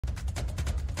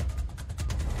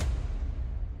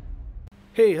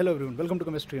Hey hello everyone, welcome to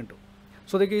chemistry and to.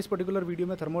 सो देखिए, इस particular video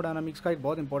में thermodynamics का एक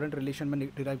बहुत इंपॉर्टेंट रिलेशन मैं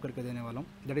डिराइव करके देने वाला हूँ,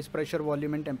 that is pressure,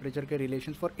 volume and temperature के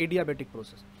रिलेशंस फॉर एडियाबैटिक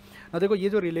प्रोसेस। ना देखो, ये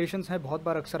जो रिलेशंस हैं बहुत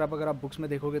बार अक्सर अगर आप बुक्स में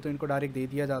देखोगे तो इनको डायरेक्ट दे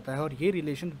दिया जाता है, और ये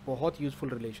रिलेशन बहुत यूजफुल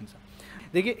रिलेशंस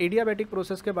है। देखिए, एडियाबैटिक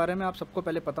प्रोसेस के बारे में आप सबको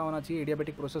पहले पता होना चाहिए।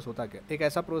 एडियाबैटिक प्रोसेस होता क्या? एक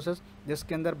ऐसा प्रोसेस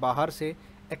जिसके अंदर बाहर से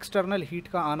एक्सटर्नल हीट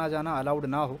का आना जाना अलाउड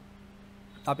ना हो।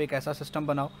 आप एक ऐसा सिस्टम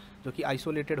बनाओ जो कि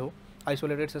आइसोलेटेड हो।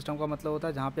 आइसोलेटेड सिस्टम का मतलब होता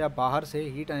है जहाँ पे आप बाहर से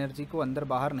हीट एनर्जी को अंदर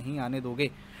बाहर नहीं आने दोगे।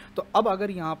 तो अब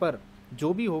अगर यहाँ पर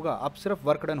जो भी होगा अब सिर्फ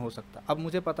वर्क डन हो सकता है। अब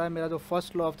मुझे पता है मेरा जो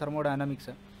फर्स्ट लॉ ऑफ थर्मोडायनामिक्स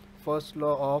है, फर्स्ट लॉ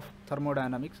ऑफ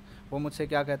थर्मोडायनामिक्स, वो मुझसे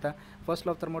क्या कहता है? फर्स्ट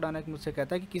लॉ ऑफ थर्मोडायनामिक्स मुझसे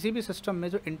कहता है कि किसी भी सिस्टम में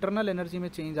जो इंटरनल एनर्जी में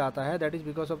चेंज आता है that is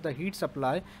because of the heat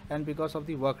supply and because of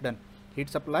the work done. Heat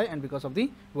supply and because of the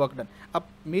work done. अब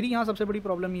मेरी यहाँ सबसे बड़ी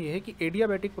प्रॉब्लम ये है कि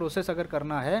एडियाबैटिक प्रोसेस अगर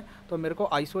करना है तो मेरे को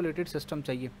आइसोलेटेड सिस्टम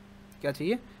चाहिए। क्या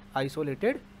चाहिए?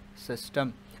 Isolated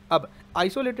system. अब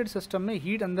आइसोलेटेड सिस्टम में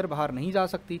हीट अंदर बाहर नहीं जा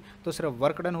सकती, तो सिर्फ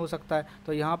वर्क डन हो सकता है।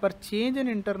 तो यहाँ पर change in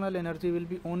internal energy will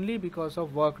be only because of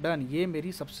work done. ये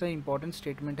मेरी सबसे इंपॉर्टेंट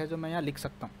स्टेटमेंट है जो मैं यहाँ लिख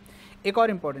सकता हूँ। एक और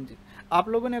इंपॉर्टेंट चीज़, आप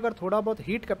लोगों ने अगर थोड़ा बहुत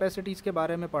हीट कैपेसिटीज़ के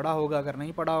बारे में पढ़ा होगा, अगर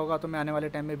नहीं पढ़ा होगा तो मैं आने वाले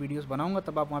टाइम में वीडियोस बनाऊंगा,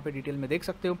 तब आप वहाँ पे डिटेल में देख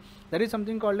सकते हो। That is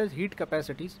something called as heat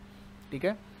capacities. ठीक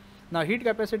है ना? हीट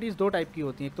कैपेसिटीज़ दो टाइप की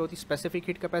होती हैं, एक तो होती है स्पेसिफिक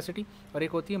हीट कैपेसिटी और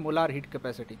एक होती है molar heat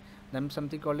capacity. That is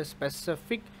something called as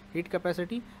specific heat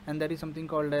capacity and that is something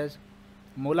called as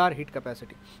molar heat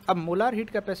capacity. अब मोलार हीट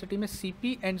कैपेसिटी में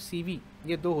Cp एंड Cv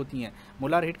ये दो होती हैं।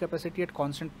 Molar heat capacity at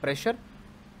constant pressure,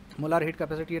 molar heat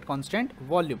capacity at constant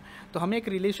volume. तो हमें एक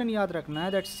relation याद रखना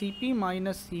है that Cp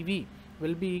minus Cv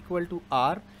will be equal to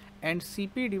R and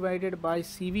Cp divided by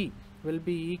Cv will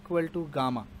be equal to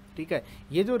gamma. ठीक है,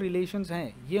 ये जो रिलेशंस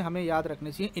हैं ये हमें याद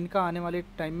रखने चाहिए। इनका आने वाले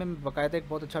टाइम में मैं बाकायदा एक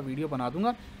बहुत अच्छा वीडियो बना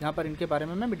दूंगा जहाँ पर इनके बारे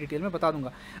में मैं डिटेल में बता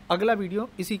दूंगा। अगला वीडियो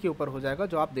इसी के ऊपर हो जाएगा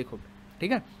जो आप देखोगे।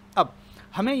 ठीक है, अब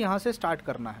हमें यहाँ से स्टार्ट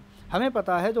करना है। हमें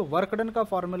पता है जो वर्क डन का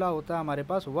फॉर्मूला होता है हमारे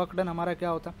पास, वर्क डन हमारा क्या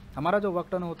होता है? हमारा जो वर्क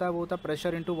डन होता है वो होता है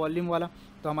प्रेशर इंटू वॉल्यूम वाला।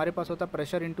 तो हमारे पास होता है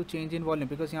pressure into change in volume,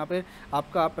 because यहाँ पे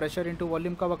आपका प्रेशर इंटू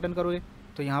वॉल्यूम का वर्क डन करोगे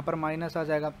तो यहाँ पर माइनस आ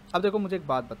जाएगा। अब देखो, मुझे एक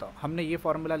बात बताओ, हमने ये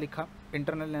फार्मूला लिखा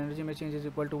इंटरनल एनर्जी में change is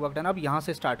equal to work done. अब यहाँ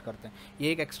से स्टार्ट करते हैं।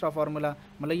 ये एक एक्स्ट्रा फार्मूला,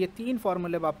 मतलब ये तीन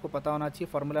फार्मूले आपको पता होना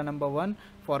चाहिए। फार्मूला नंबर 1,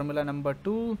 फार्मूला नंबर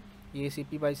 2, ये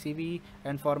Cp by Cv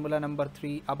and formula number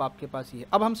 3 अब आपके पास ये।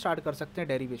 अब हम स्टार्ट कर सकते हैं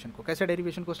डेरिवेशन को। कैसे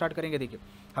डेरिवेशन को स्टार्ट करेंगे? देखिए,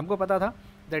 हमको पता था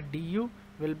that du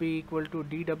will be equal to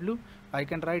dw। I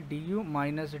can write du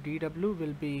minus dw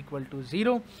will be equal to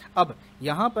 0। अब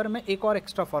यहाँ पर मैं एक और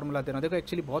एक्स्ट्रा फार्मूला दे रहा हूँ। देखो,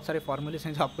 एक्चुअली बहुत सारे फार्मूलेस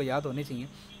हैं जो आपको याद होने चाहिए।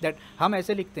 दैट हम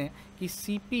ऐसे लिखते हैं कि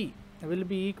Cp will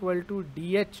be equal to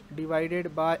dh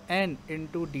divided by n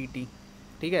into dt।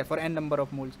 ठीक है, for n number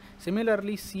of moles.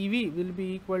 Similarly Cv will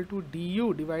be equal to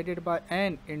du divided by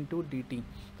n into dt।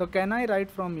 तो can I right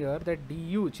from here that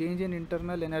du change in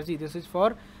internal energy, this is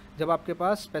for जब आपके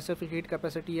पास specific heat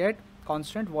capacity at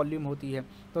constant volume होती है।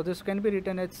 तो this can be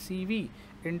written as Cv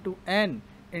into n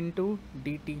into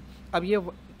dt। अब ये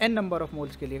n number of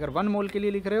moles के लिए, अगर 1 मोल के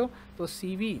लिए लिख रहे हो तो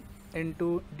Cv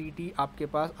इंटू dt आपके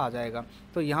पास आ जाएगा।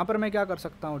 तो यहाँ पर मैं क्या कर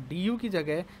सकता हूँ? du की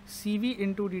जगह Cv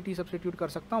इंटू dt सब्सटीट्यूट कर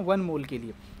सकता हूँ 1 मोल के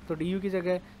लिए। तो du की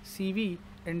जगह Cv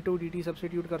इंटू dt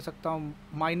सब्सटीट्यूट कर सकता हूँ।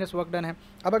 माइनस वर्क डन है।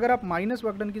 अब अगर आप माइनस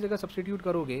वर्क डन की जगह सब्सटीट्यूट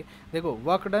करोगे, देखो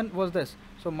work done was this,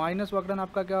 so minus work done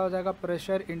आपका क्या हो जाएगा?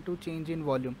 Pressure into change in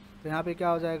volume. तो यहाँ पे क्या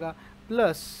हो जाएगा?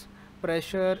 Plus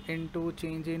pressure into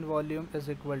change in volume is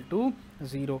equal to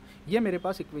 0। ये मेरे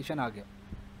पास इक्वेशन आ गया।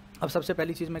 अब सबसे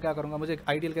पहली चीज़ मैं क्या करूँगा? मुझे एक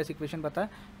आइडियल गैस इक्वेशन पता है,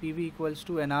 PV इक्वल्स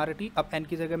टू nRT। अब n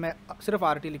की जगह मैं सिर्फ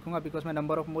RT लिखूँगा बिकॉज मैं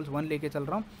नंबर ऑफ मोल्स 1 लेके चल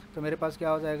रहा हूँ। तो मेरे पास क्या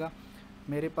हो जाएगा?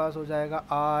 मेरे पास हो जाएगा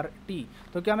RT।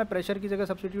 तो क्या मैं प्रेशर की जगह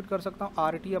सब्सटीट्यूट कर सकता हूँ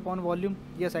RT upon volume?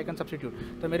 Yes, I can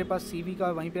substitute. तो मेरे पास Cv का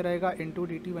वहीं पे रहेगा, इंटू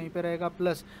dt वहीं पे रहेगा,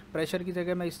 प्लस प्रेशर की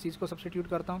जगह मैं इस चीज़ को सब्सटीट्यूट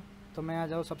करता हूँ। तो मैं यहाँ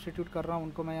जाओ सब्सटीट्यूट कर रहा हूँ,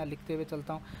 उनको मैं यहाँ लिखते हुए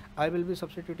चलता हूँ। I will be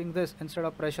substituting this instead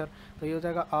of pressure. तो ये हो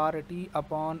जाएगा RT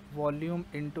upon volume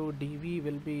into dV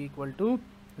will be equal to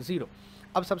 0।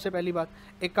 अब सबसे पहली बात,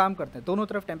 एक काम करते हैं, दोनों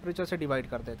तरफ टेम्परेचर से डिवाइड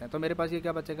कर देते हैं। तो मेरे पास ये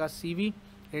क्या बचेगा? Cv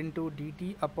into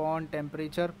dt upon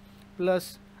temperature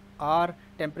plus R,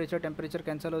 temperature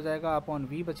cancel हो जाएगा, अपॉन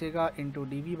V बचेगा, इंटू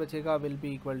dV बचेगा, विल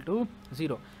बी इक्वल टू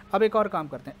 0। अब एक और काम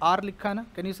करते हैं, R लिखा है ना,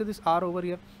 can you see this R over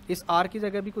here? इस R की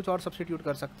जगह भी कुछ और सब्सटीट्यूट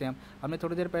कर सकते हैं हमने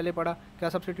थोड़ी देर पहले पढ़ा। क्या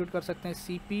सब्सटीट्यूट कर सकते हैं?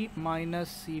 Cp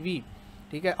माइनस Cv,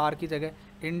 ठीक है, R की जगह,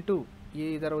 इंटू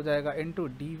ये इधर हो जाएगा इंटू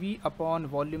dV अपॉन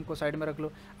वॉल्यूम को साइड में रख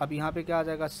लो। अब यहाँ पे क्या आ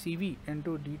जाएगा? Cv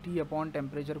into dt upon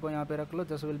temperature को यहाँ पे रख लो,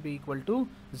 this will be equal to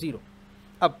 0।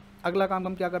 अब अगला काम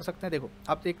हम क्या कर सकते हैं? देखो,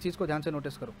 आप एक चीज़ को ध्यान से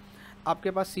नोटिस करो,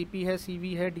 आपके पास Cp है,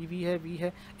 Cv है, dV है, V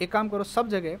है। एक काम करो, सब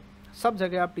जगह सब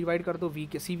जगह आप डिवाइड कर दो वी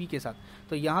के सी वी के साथ,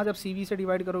 तो यहाँ जब सी वी से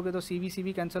डिवाइड करोगे तो सी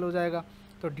वी कैंसिल हो जाएगा,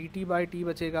 तो डी टी बाई टी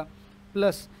बचेगा,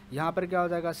 प्लस यहाँ पर क्या हो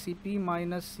जाएगा C P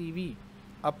minus C we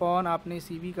upon आपने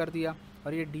सी वी कर दिया,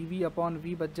 और ये डी वी अपॉन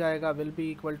वी बच जाएगा, विल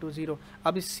बी इक्वल टू 0।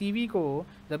 अब इस सी वी को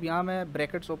जब यहाँ मैं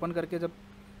ब्रैकेट्स ओपन करके जब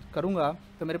करूँगा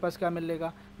तो मेरे पास क्या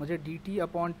मिलेगा, मुझे डी टी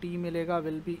अपॉन टी मिलेगा,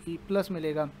 विल बी ई प्लस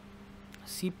मिलेगा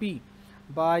C P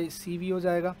by C we हो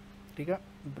जाएगा। ठीक है,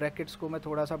 ब्रैकेट्स को मैं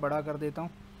थोड़ा सा बड़ा कर देता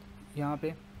हूँ, यहाँ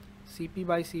पे C P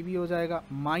by C we हो जाएगा,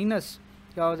 माइनस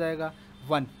क्या हो जाएगा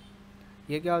 1,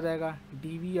 ये क्या हो जाएगा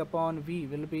D we upon we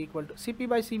will be equal to C P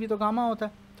by C we तो गामा होता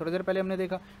है, थोड़ी देर पहले हमने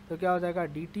देखा, तो क्या हो जाएगा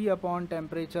D T upon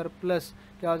temperature plus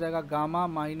क्या हो जाएगा गामा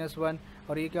माइनस 1,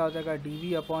 और ये क्या हो जाएगा D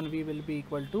we upon we will be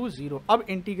equal to 0। अब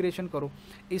इंटीग्रेशन करो,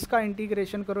 इसका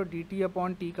इंटीग्रेशन करो डी टी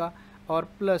अपॉन टी का, और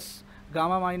प्लस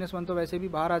गामा माइनस 1 तो वैसे भी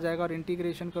बाहर आ जाएगा, और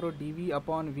इंटीग्रेशन करो डी वी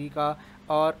अपॉन वी का,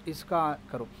 और इसका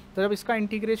करो, तो जब इसका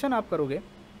इंटीग्रेशन आप करोगे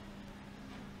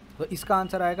तो इसका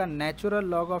आंसर आएगा नेचुरल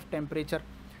लॉग ऑफ टेम्परेचर,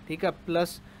 ठीक है,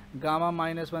 प्लस गामा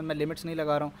माइनस 1, मैं लिमिट्स नहीं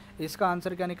लगा रहा हूँ, इसका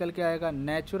आंसर क्या निकल के आएगा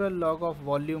natural log of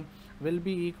volume will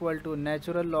be equal to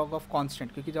natural log of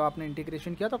constant, क्योंकि जब आपने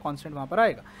इंटीग्रेशन किया तो कांस्टेंट वहाँ पर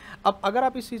आएगा। अब अगर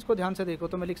आप इस चीज़ को ध्यान से देखो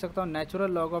तो मैं लिख सकता हूँ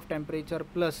natural log of temperature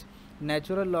plus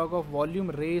natural log of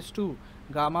volume raise to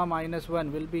gamma minus 1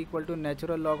 will be equal to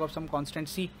natural log of some constant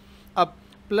सी। अब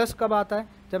प्लस कब आता है,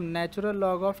 जब natural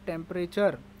log of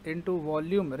temperature into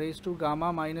volume raise to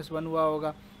gamma minus 1 हुआ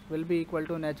होगा, will be equal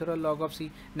to natural log of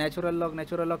C. Natural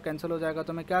log cancel हो जाएगा,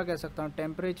 तो मैं क्या कह सकता हूँ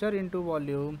temperature into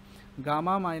volume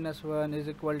gamma minus 1 is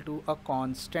equal to a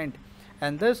constant,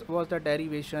 and this was the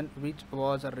derivation which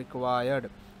was required.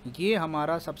 ये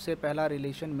हमारा सबसे पहला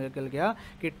रिलेशन निकल गया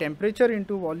कि टेम्परेचर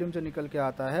इनटू वॉल्यूम जो निकल के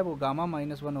आता है वो गामा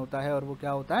माइनस 1 होता है, और वो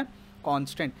क्या होता है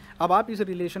कांस्टेंट। अब आप इस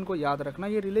रिलेशन को याद रखना,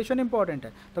 ये रिलेशन इंपॉर्टेंट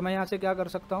है, तो मैं यहाँ से क्या कर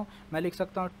सकता हूँ, मैं लिख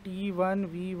सकता हूँ T1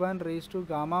 V1 raise to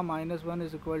gamma minus 1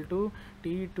 is equal to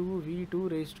T2 V2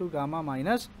 raise to gamma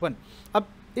minus 1। अब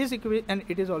इस equation and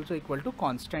it is also equal to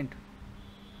constant,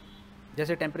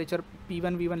 जैसे टेम्परेचर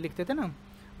P1 V1 लिखते थे ना,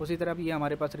 उसी तरह भी ये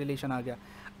हमारे पास रिलेशन आ गया।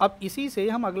 अब इसी से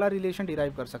हम अगला रिलेशन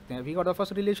डिराइव कर सकते हैं। We got the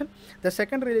first relation, the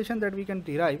second relation that we can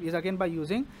derive is again by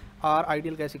using are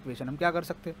ideal gas equation. हम क्या कर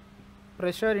सकते हैं,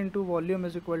 pressure into volume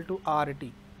is equal to R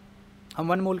T, हम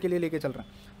 1 मोल के लिए लेके चल रहे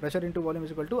हैं, pressure into volume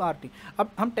is equal to R T.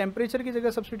 अब हम टेम्परेचर की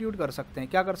जगह सब्सटीट्यूट कर सकते हैं,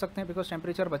 क्या कर सकते हैं, बिकॉज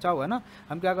टेम्परेचर बचा हुआ है ना,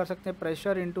 हम क्या कर सकते हैं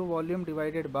pressure into volume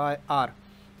divided by are.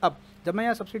 अब जब मैं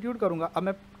यहाँ सब्सटीट्यूट करूँगा, अब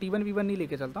मैं T1 V1 नहीं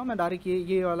लेके चलता हूँ, मैं डायरेक्ट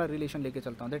ये वाला रिलेशन लेके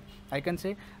चलता हूँ, दैट आई कैन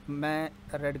से, मैं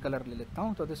रेड कलर ले लेता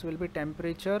हूँ, तो this will be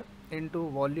temperature into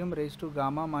volume raise to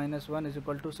gamma minus 1 is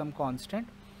equal to some constant.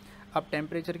 अब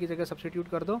टेम्परेचर की जगह सब्सटीट्यूट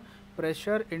कर दो,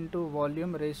 pressure into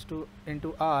volume raise two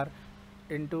into are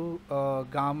into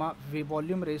gamma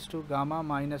volume raise to gamma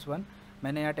minus 1,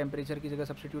 मैंने यहाँ temperature की जगह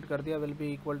substitute कर दिया, will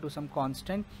be equal to some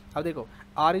constant. अब देखो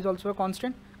are is also a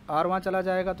constant, are वहाँ चला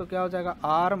जाएगा तो क्या हो जाएगा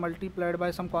are multiplied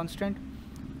by some constant,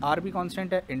 are भी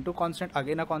कांस्टेंट है, into constant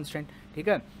again a constant, ठीक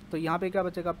है। तो यहाँ पे क्या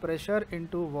बचेगा pressure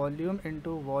into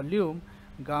volume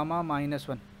gamma minus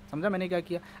 1, समझा मैंने क्या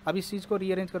किया। अब इस चीज़ को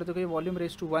रीअरेंज कर दो, ये वॉल्यूम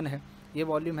रेज टू 1 है, ये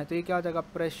वॉल्यूम है, तो ये क्या हो जाएगा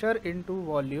pressure into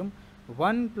volume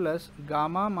 1 plus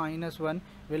gamma minus 1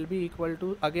 will be equal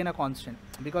to again a constant,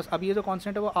 because अब ये जो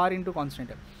कांस्टेंट है वो आर इंटू कांस्टेंट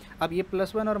है। अब ये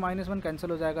 +1 और -1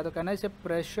 कैंसिल हो जाएगा, तो कहना है इसे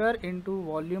pressure into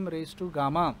volume raise to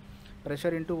gamma,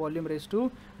 pressure into volume raise to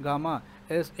gamma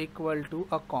is equal to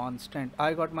a constant.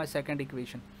 I got my second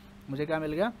equation, मुझे क्या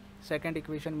मिल गया, सेकेंड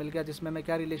इक्वेशन मिल गया, जिसमें मैं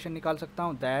क्या रिलेशन निकाल सकता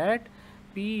हूँ, that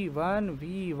P1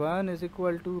 V1 is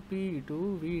equal to P2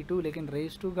 V2, लेकिन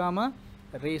रेज टू गामा,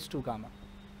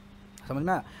 समझ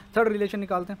में आया। थर्ड रिलेशन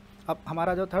निकालते हैं। अब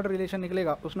हमारा जो थर्ड रिलेशन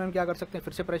निकलेगा उसमें हम क्या कर सकते हैं,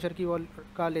 फिर से प्रेशर की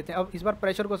का लेते हैं। अब इस बार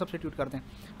प्रेशर को सब्सटीट्यूट करते हैं,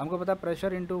 हमको पता है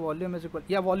pressure into volume is equal,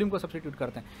 या वॉल्यूम को सब्सटीट्यूट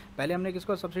करते हैं। पहले हमने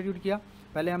किसको सब्सटीट्यूट किया,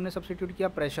 पहले हमने सब्सटीट्यूट किया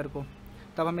प्रेशर को,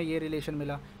 तब हमें ये रिलेशन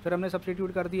मिला, फिर हमने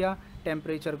सब्सटीट्यूट कर दिया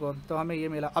टेम्परेचर को, तो हमें ये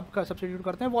मिला। अब का सब्सटीट्यूट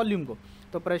करते हैं वॉल्यूम को,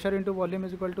 तो pressure into volume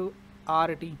is equal to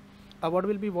R T. अब what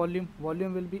will be volume,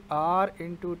 volume will be are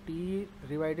into T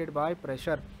divided by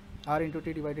pressure, are into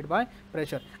T divided by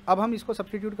pressure. अब हम इसको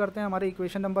सब्सटीट्यूट करते हैं हमारे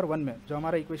इक्वेशन नंबर 1 में, जो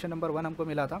हमारा इक्वेशन नंबर 1 हमको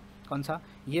मिला था, कौन सा,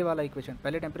 ये वाला इक्वेशन।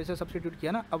 पहले टेम्परेचर सब्सटीट्यूट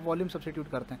किया ना, अब वॉल्यूम सब्सटीट्यूट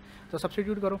करते हैं, तो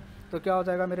सब्सटीट्यूट करो तो क्या हो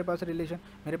जाएगा मेरे पास रिलेशन,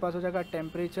 मेरे पास हो जाएगा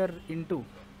टेम्परेचर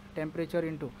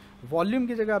इंटू वॉल्यूम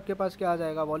की जगह आपके पास क्या आ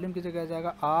जाएगा, वॉल्यूम की जगह आ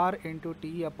जाएगा are into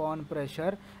T upon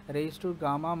pressure raise to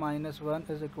gamma minus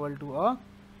 1 is equal to a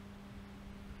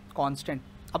constant.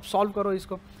 अब सॉल्व करो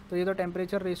इसको, तो ये तो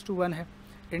टेम्परेचर रेज टू 1 है,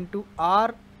 into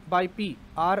R by P,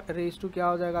 are raise to क्या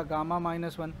हो जाएगा gamma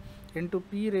minus 1 into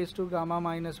P raise to gamma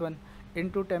minus 1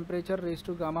 into temperature raise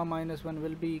to gamma minus 1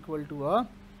 will be equal to a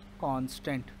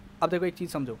constant. अब देखो एक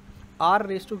चीज़ समझो, आर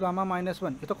रेस टू गामा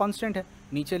 -1, ये तो constant है,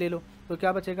 नीचे ले लो तो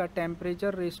क्या बचेगा,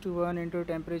 temperature raise to 1 into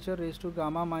temperature raise to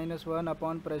gamma -1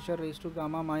 upon pressure raise to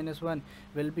gamma -1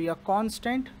 will be a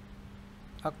constant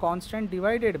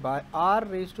divided by are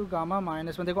raise to gamma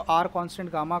 -1। देखो आर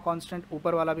कांस्टेंट, गामा कांस्टेंट,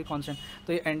 ऊपर वाला भी कांस्टेंट,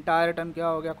 तो ये एंटायर टर्म क्या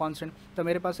हो गया, कांस्टेंट। तो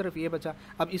मेरे पास सिर्फ ये बचा।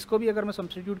 अब इसको भी अगर मैं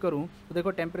सब्स्टिट्यूट करूँ तो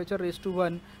देखो temperature raise to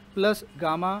 1 plus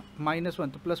gamma -1,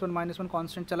 तो +1 -1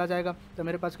 कांस्टेंट चला जाएगा, तो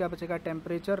मेरे पास क्या बचेगा,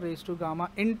 temperature raise to gamma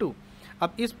into,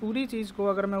 अब इस पूरी चीज़ को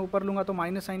अगर मैं ऊपर लूँगा तो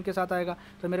माइनस साइन के साथ आएगा,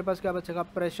 तो मेरे पास क्या बचेगा,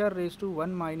 pressure raise to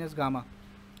 1 minus gamma,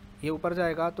 ये ऊपर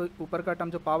जाएगा तो ऊपर का टर्म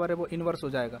जो पावर है वो इन्वर्स हो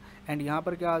जाएगा, एंड यहाँ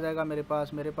पर क्या आ जाएगा मेरे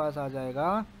पास आ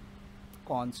जाएगा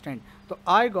कांस्टेंट। तो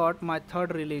I got my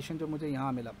third relation जो मुझे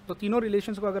यहाँ मिला। तो तीनों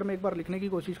रिलेशंस को अगर मैं एक बार लिखने की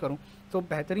कोशिश करूँ तो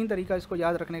बेहतरीन तरीका इसको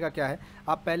याद रखने का क्या है,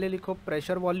 आप पहले लिखो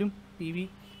प्रेशर वॉल्यूम PV,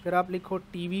 फिर आप लिखो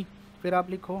TV, फिर आप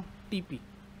लिखो TP,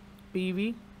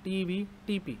 PV TV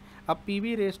TP। अब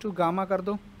PV रेस टू गामा कर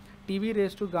दो, TV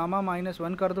रेस टू गामा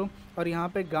 -1 कर दो, और यहाँ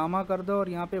पे गामा कर दो, और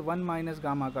यहाँ पे 1 माइनस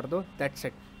गामा कर दो, that's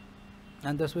it.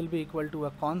 And this will be equal to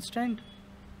a constant,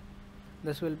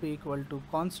 this will be equal to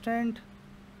constant,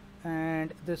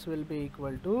 and this will be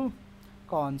equal to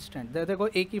constant। देखो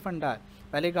एक ही फंडा है,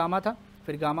 पहले गामा था,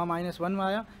 फिर गामा -1 में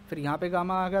आया, फिर यहाँ पे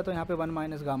गामा आ गया, तो यहाँ पे 1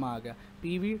 माइनस गामा आ गया।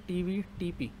 PV TV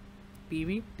TP,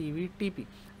 PV TV TP,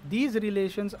 these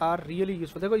relations are really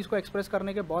useful. देखो इसको एक्सप्रेस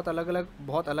करने के बहुत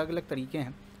अलग अलग तरीके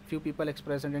हैं, few people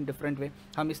express in different way,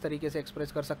 हम इस तरीके से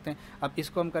एक्सप्रेस कर सकते हैं। अब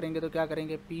इसको हम करेंगे तो क्या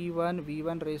करेंगे, P1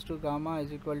 V1 raise to gamma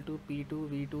is equal to P2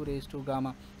 V2 raise to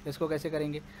gamma. इसको कैसे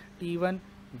करेंगे, T1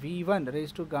 V1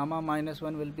 raise to gamma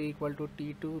 -1 will be equal to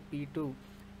T2 P2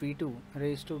 V2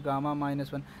 raise to gamma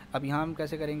 -1। अब यहाँ हम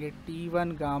कैसे करेंगे,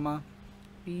 T1 gamma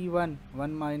P1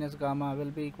 1 minus gamma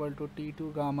will be equal to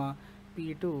T2 gamma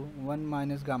P2 1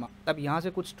 minus gamma. अब यहाँ से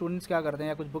कुछ स्टूडेंट्स क्या करते हैं,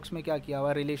 या कुछ बुक्स में क्या किया हुआ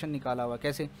है, रिलेशन निकाला हुआ है,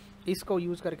 कैसे, इसको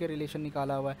यूज़ करके रिलेशन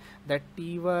निकाला हुआ है, that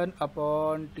T1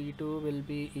 upon T2 will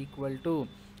be equal to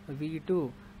V2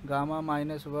 gamma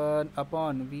 -1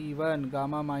 upon V1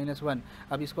 gamma -1।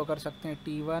 अब इसको कर सकते हैं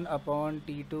T1 upon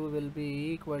T2 will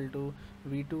be equal to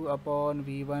V2 upon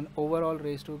V1 overall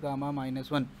raise to gamma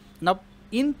 -1। नब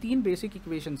इन तीन बेसिक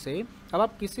इक्वेशन से अब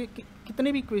आप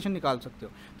कितने भी इक्वेशन निकाल सकते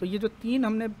हो। तो ये जो तीन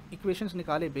हमने इक्वेशंस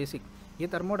निकाले बेसिक, ये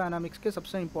थर्मोडायनामिक्स के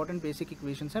सबसे इंपॉर्टेंट बेसिक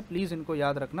इक्वेशंस हैं, प्लीज़ इनको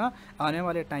याद रखना, आने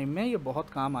वाले टाइम में ये बहुत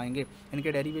काम आएंगे।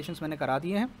 इनके डेरिवेशंस मैंने करा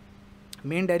दिए हैं,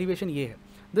 मेन डेरिवेशन ये है,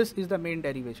 this is the main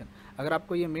derivation. अगर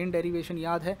आपको ये मेन डेरिवेशन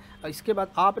याद है, इसके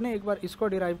बाद आपने एक बार इसको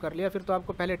डिराइव कर लिया, फिर तो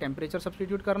आपको पहले टेम्परेचर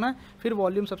सब्स्टिट्यूट करना है, फिर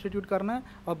वॉल्यूम सब्स्टिट्यूट करना है,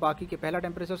 और बाकी के पहला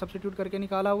टेम्परेचर सब्स्टिट्यूट करके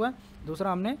निकाला हुआ है,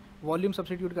 दूसरा हमने वॉल्यूम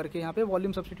सब्स्टिट्यूट करके यहाँ पे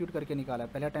वॉल्यूम सब्स्टिट्यूट करके निकाला है,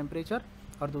 पहला टेम्परेचर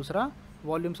और दूसरा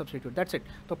वॉल्यूम सब्स्टिट्यूट, दैट्स इट।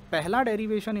 तो पहला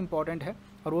डेरिवेशन इंपॉर्टेंट है,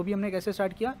 और वो भी हमने कैसे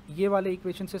स्टार्ट किया, ये वाले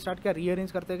इक्वेशन से स्टार्ट किया,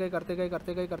 रीअरेंज करते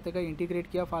गए, इंटीग्रेट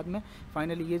किया बाद में,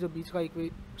 फाइनली ये जो बीच का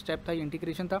स्टेप था ये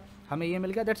इंटीग्रेशन था, हमें ये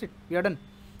मिल गया, that's it, we are done.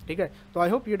 ठीक है, तो आई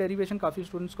होप ये डेरिवेशन काफ़ी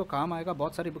स्टूडेंट्स को काम आएगा।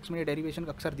 बहुत सारी बुक्स में ये डेरिवेशन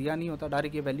अक्सर दिया नहीं होता,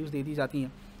 डायरेक्ट ये वैल्यूज़ दे दी जाती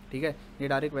हैं। ठीक है, ये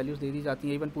डायरेक्ट वैल्यूज़ दे दी जाती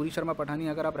हैं। इवन पूरी शर्मा पठानी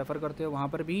अगर आप रेफर करते हो, वहाँ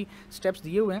पर भी स्टेप्स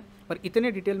दिए हुए हैं, पर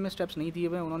इतने डिटेल में स्टेप्स नहीं दिए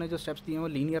हुए हैं। उन्होंने जो स्टेप्स दिए हैं वो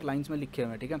लीनियर लाइंस में लिखे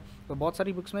हुए हैं। ठीक है, तो बहुत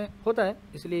सारी बुक्स में होता है,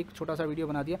 इसलिए एक छोटा सा वीडियो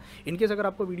बना दिया। इनकेस अगर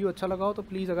आपको वीडियो अच्छा लगा हो तो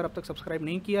प्लीज़, अगर अब तक सब्सक्राइब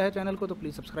नहीं किया है चैनल को तो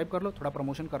प्लीज़ सब्सक्राइब कर लो। थोड़ा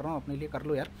प्रमोशन कर रहा हूँ अपने लिए, कर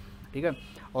लो यार। ठीक है,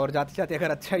 और जाते जाते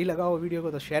अगर अच्छा ही लगा हो वीडियो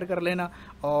को तो शेयर कर लेना,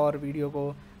 और वीडियो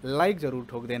को लाइक ज़रूर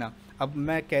ठोक देना। अब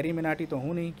मैं कैरी मिनाटी तो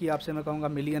हूँ नहीं कि आपसे मैं कहूँगा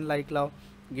मिलियन लाइक लाओ,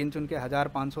 गिन चुन के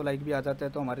 1000-500 लाइक भी आ जाते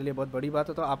हैं तो हमारे लिए बहुत बड़ी बात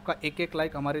है। तो आपका एक एक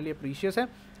लाइक हमारे लिए प्रीशियस है।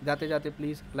 जाते जाते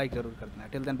प्लीज़ लाइक ज़रूर कर देना।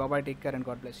 Till then bye bye, take care and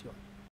God bless you.